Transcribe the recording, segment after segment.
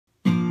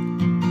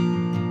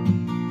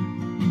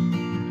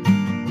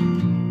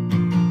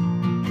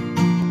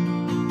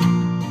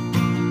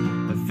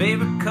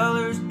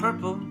color's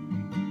purple.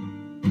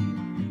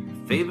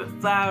 Her favorite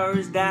flower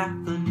is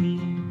daphne.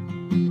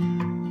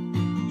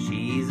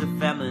 She's a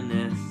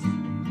feminist.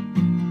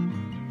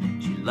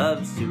 She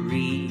loves to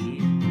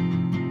read.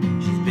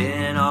 She's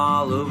been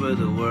all over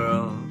the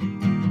world,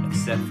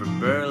 except for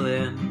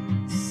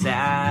Berlin.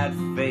 Sad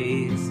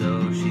face,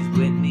 so she's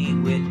Whitney,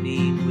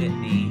 Whitney,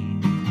 Whitney,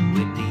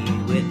 Whitney,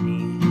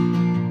 Whitney.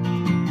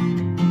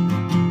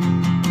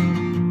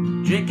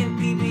 Drinking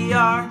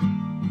PBR,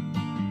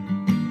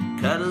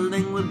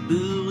 cuddling with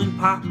Boo and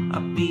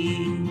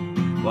Poppy,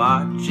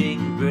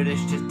 watching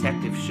British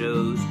detective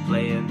shows,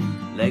 playing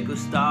Lego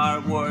Star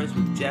Wars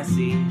with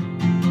Jessie.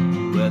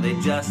 Well, they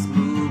just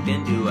moved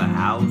into a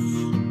house.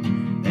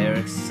 They're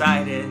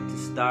excited to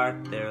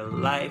start their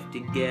life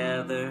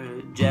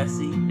together.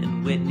 Jessie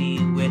and Whitney,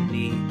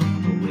 Whitney,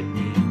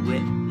 Whitney,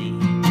 Whitney.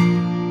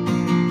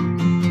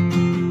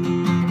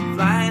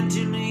 Flying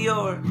to New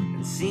York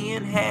and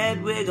seeing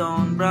Hedwig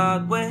on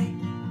Broadway.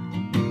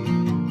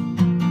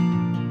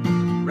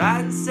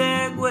 Riding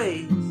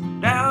Segways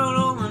down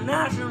on the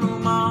National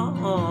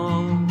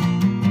Mall.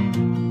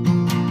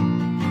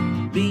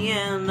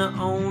 Being the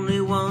only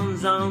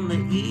ones on the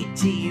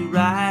ET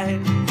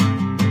ride.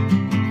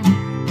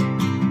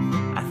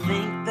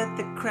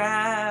 The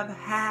crab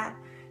hat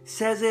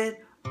says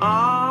it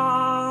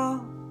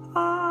all.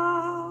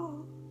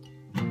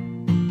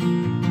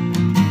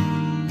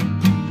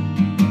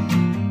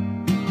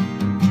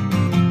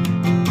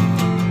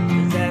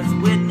 Cause that's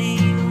Whitney,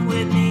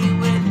 Whitney,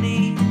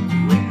 Whitney,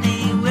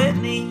 Whitney,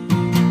 Whitney.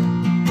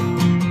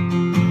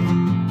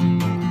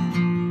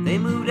 They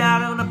moved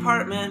out of an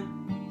apartment.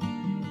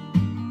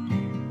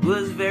 It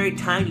was very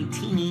tiny,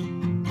 teeny.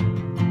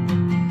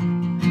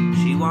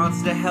 She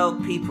wants to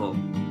help people,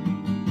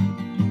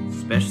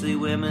 especially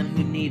women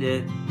who need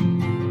it.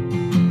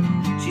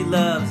 She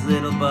loves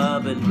Little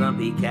Bub and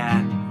Grumpy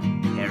Cat,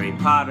 Harry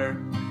Potter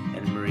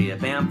and Maria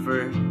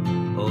Bamford.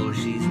 Oh,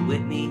 she's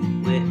Whitney,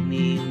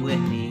 Whitney,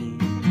 Whitney,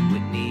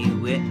 Whitney,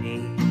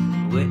 Whitney,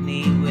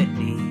 Whitney,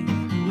 Whitney,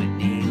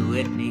 Whitney,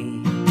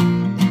 Whitney.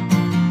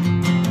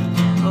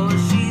 Oh,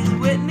 she's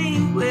Whitney,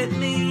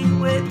 Whitney,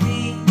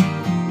 Whitney,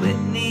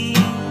 Whitney,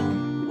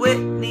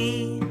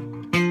 Whitney.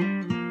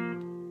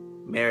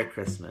 Merry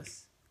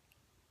Christmas.